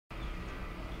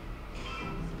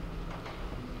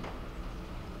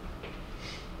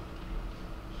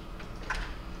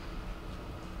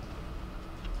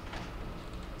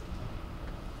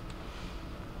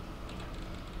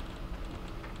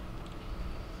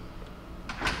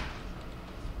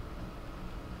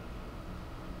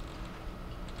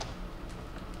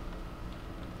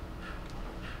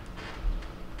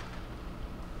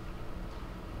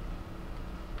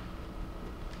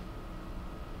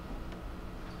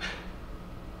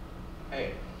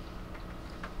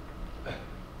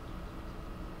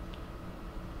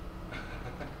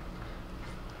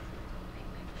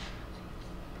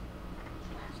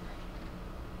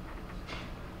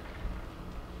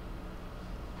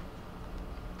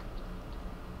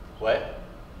What?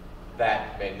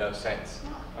 That made no sense.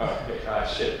 Oh, okay,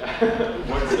 shit.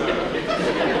 What's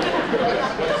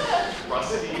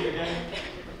rusty again?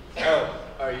 Oh,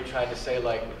 are you trying to say,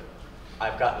 like,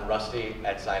 I've gotten rusty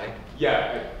at signing?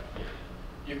 Yeah.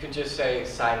 You can just say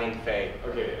signing fade.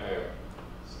 Okay,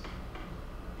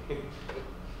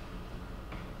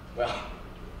 Well.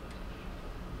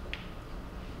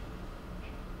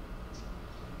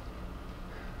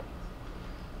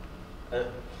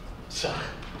 So,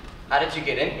 how did you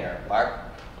get in here, Mark?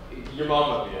 Your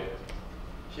mom let me in.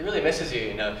 She really misses you,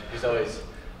 you know. She's always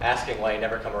asking why you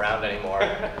never come around anymore.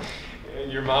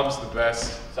 And your mom's the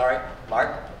best. Sorry,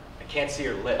 Mark? I can't see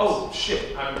your lips. Oh,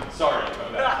 shit. I'm sorry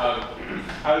about that.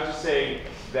 I was just saying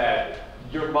that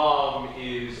your mom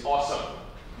is awesome.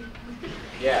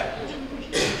 Yeah.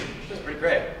 She's pretty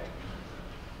great.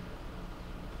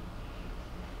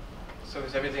 So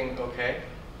is everything okay?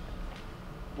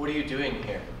 What are you doing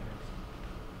here?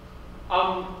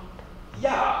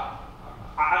 Yeah.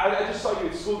 I just saw you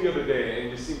at school the other day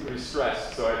and you seemed pretty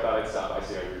stressed, so I thought I'd stop by,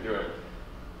 see how you were doing.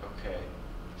 Okay.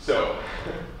 So,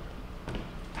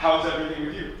 how's everything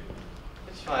with you?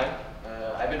 It's fine.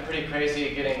 I've been pretty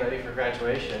crazy getting ready for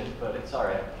graduation, but it's all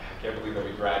right. I can't believe that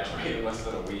we graduate in less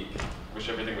than a week. Wish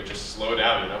everything would just slow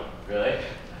down, you know? Really?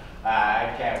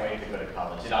 I can't wait to go to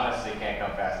college. It honestly can't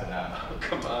come fast enough. Oh,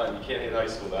 come on, you can't hate high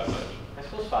school that much. High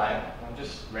school's fine. I'm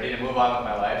just ready to move on with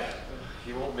my life.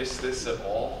 You won't miss this at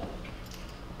all?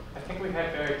 I think we've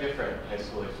had very different high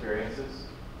school experiences.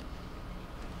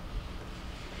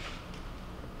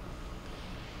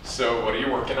 So, what are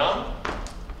you working on?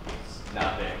 It's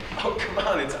nothing. Oh, come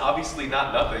on, it's obviously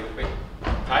not nothing. Wait,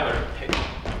 Tyler,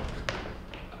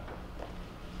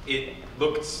 it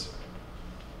looked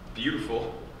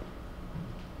beautiful.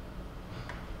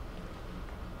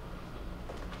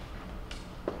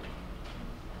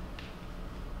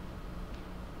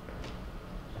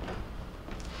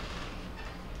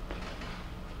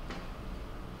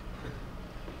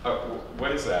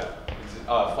 What is that? Is it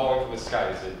falling from the sky?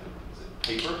 Is it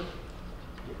paper?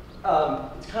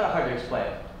 It's kind of hard to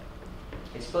explain.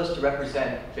 It's supposed to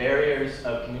represent barriers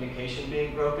of communication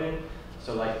being broken,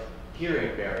 so like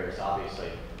hearing barriers,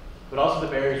 obviously, but also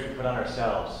the barriers we put on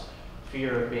ourselves.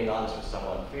 Fear of being honest with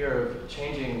someone, fear of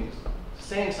saying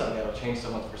something that will change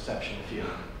someone's perception of you.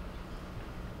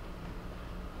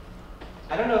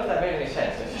 I don't know if that made any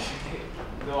sense.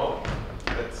 No,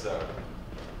 that's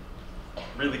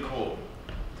really cool,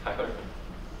 Tyler.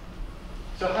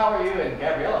 So how are you and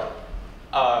Gabriella?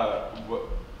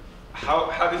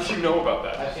 How did you know about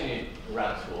that? I've seen you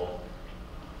around school.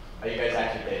 Are you guys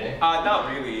actually dating?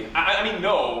 Not really. I mean,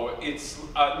 no. It's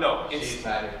no. It's. She's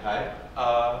not your type?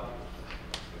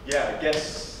 Yeah, I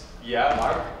guess. Yeah.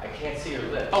 Mark, I can't see your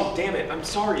lips. Oh, damn it! I'm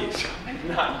sorry. I'm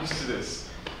not used to this.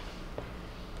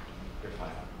 You're fine.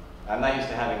 I'm not used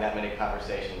to having that many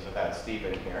conversations without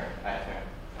Stephen here.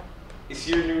 Is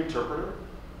he your new interpreter?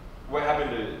 What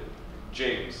happened to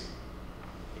James?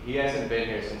 He hasn't been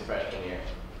here since freshman year.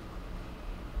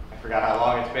 I forgot how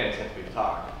long it's been since we've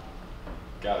talked.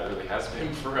 God, it really has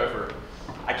been forever.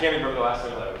 I can't even remember the last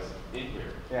time that I was in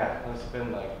here. Yeah, it's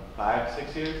been like 5,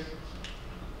 6 years?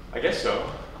 I guess so.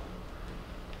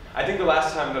 I think the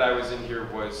last time that I was in here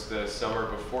was the summer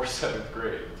before 7th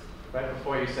grade. Right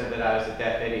before you said that I was a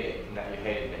deaf idiot and that you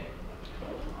hated me.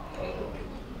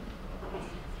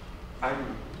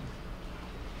 I'm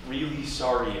really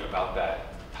sorry about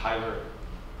that, Tyler.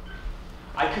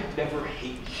 I could never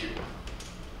hate you.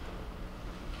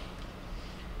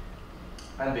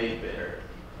 I'm being bitter.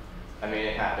 I mean,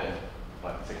 it happened,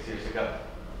 what, 6 years ago?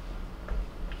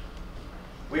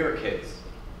 We were kids.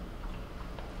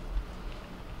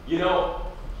 You know,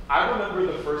 I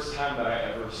remember the first time that I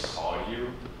ever saw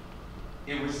you.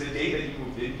 It was the day that you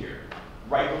moved in here.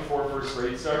 Right before first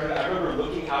grade started, I remember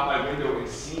looking out my window and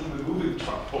seeing the moving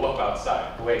truck pull up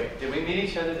outside. Wait, did we meet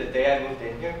each other the day I moved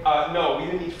in here? No, we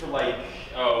didn't meet for like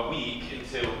a week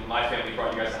until my family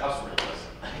brought you guys a house warming present.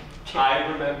 I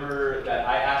remember that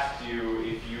I asked you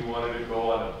if you wanted to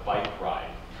go on a bike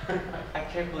ride. I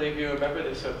can't believe you remember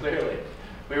this so clearly.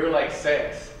 We were like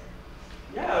 6.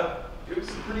 Yeah, it was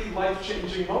a pretty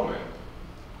life-changing moment.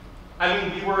 I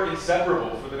mean, we were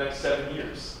inseparable for the next 7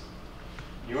 years.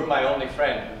 You were my only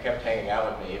friend who kept hanging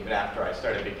out with me even after I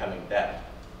started becoming deaf.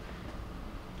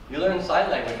 You learned sign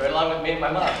language right along with me and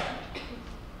my mom.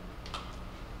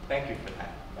 Thank you for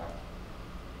that.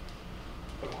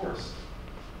 Of course.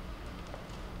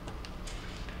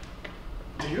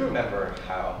 Do you remember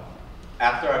how,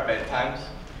 after our bedtimes,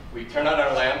 we turn on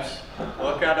our lamps,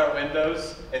 look out our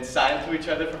windows, and sign to each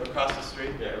other from across the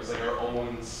street? Yeah, it was like our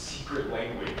own secret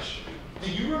language. Do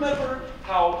you remember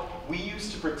how we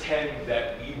used to pretend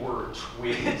that we were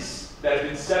twins that had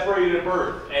been separated at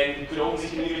birth and could only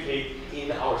communicate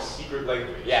in our secret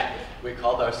language? Yeah, we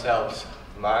called ourselves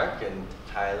Mark and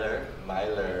Tyler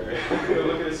Myler.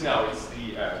 Look at us now. It's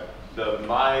the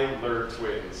Myler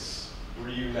twins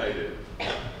reunited.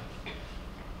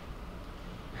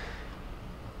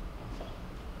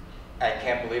 I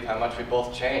can't believe how much we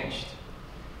both changed.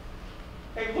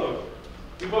 Hey, look,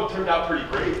 we both turned out pretty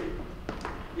great.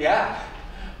 Yeah.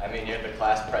 I mean, you're the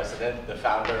class president, the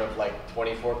founder of like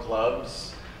 24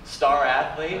 clubs, star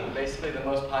athlete, and basically the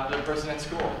most popular person in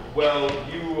school. Well,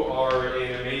 you are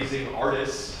an amazing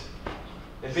artist,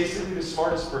 and basically the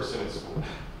smartest person in school.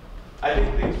 I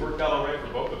think things worked out all right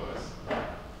for both of us.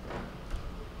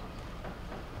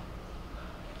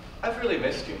 I've really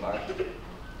missed you, Mark.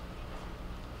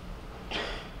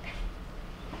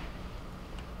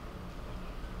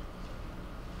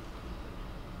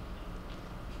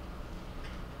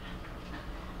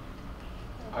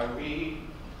 Are we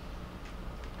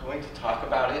going to talk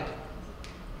about it?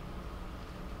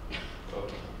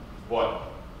 What?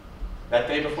 That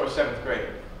day before 7th grade,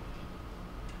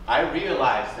 I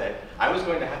realized that I was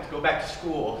going to have to go back to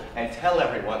school and tell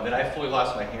everyone that I fully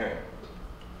lost my hearing.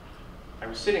 I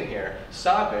was sitting here,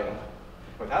 sobbing,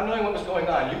 without knowing what was going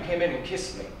on. You came in and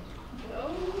kissed me.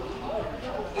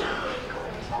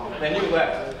 Then you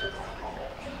left.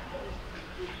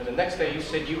 And the next day you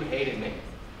said you hated me.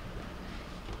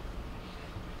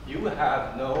 You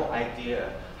have no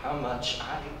idea how much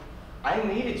I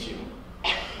needed you,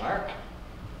 Mark.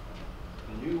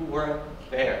 And you weren't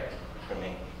there for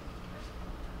me.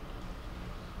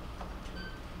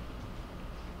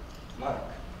 Mark,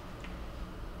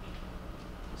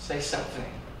 say something.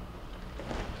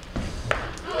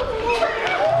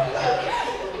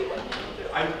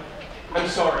 I'm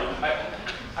sorry.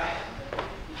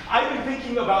 I've been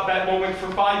thinking about that moment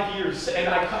for 5 years, and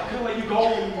I couldn't let you go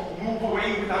and move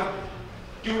away without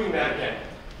doing that again.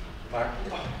 Mark?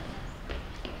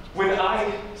 When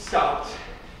I stopped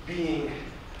being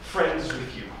friends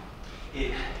with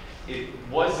you, it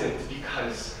wasn't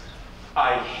because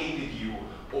I hated you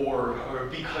or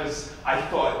because I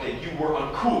thought that you were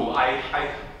uncool.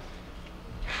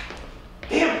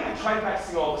 Damn it! I tried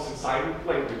practicing all this in sign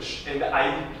language, and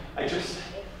I just...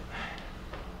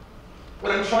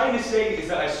 What I'm trying to say is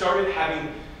that I started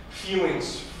having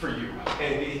feelings for you,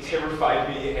 and it terrified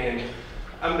me, and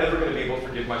I'm never going to be able to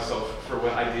forgive myself for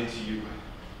what I did to you.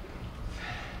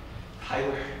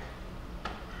 Tyler,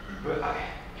 but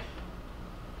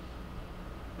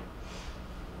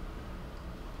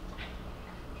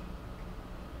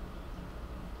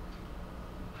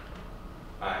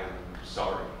I'm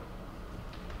sorry.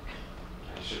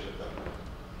 I shouldn't have done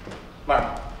that.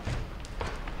 Mark,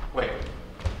 wait.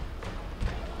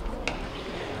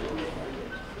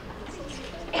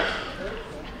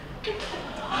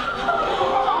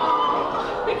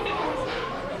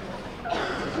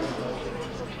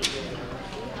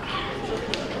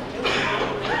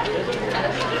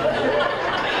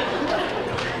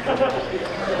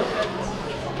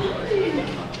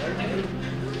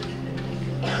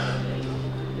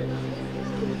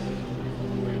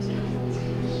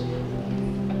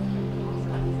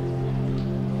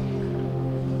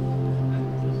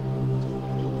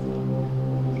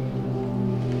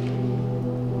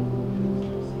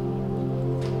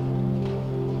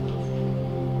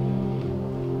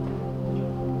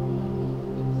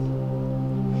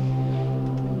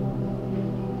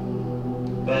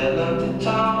 Bell of the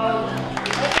tower.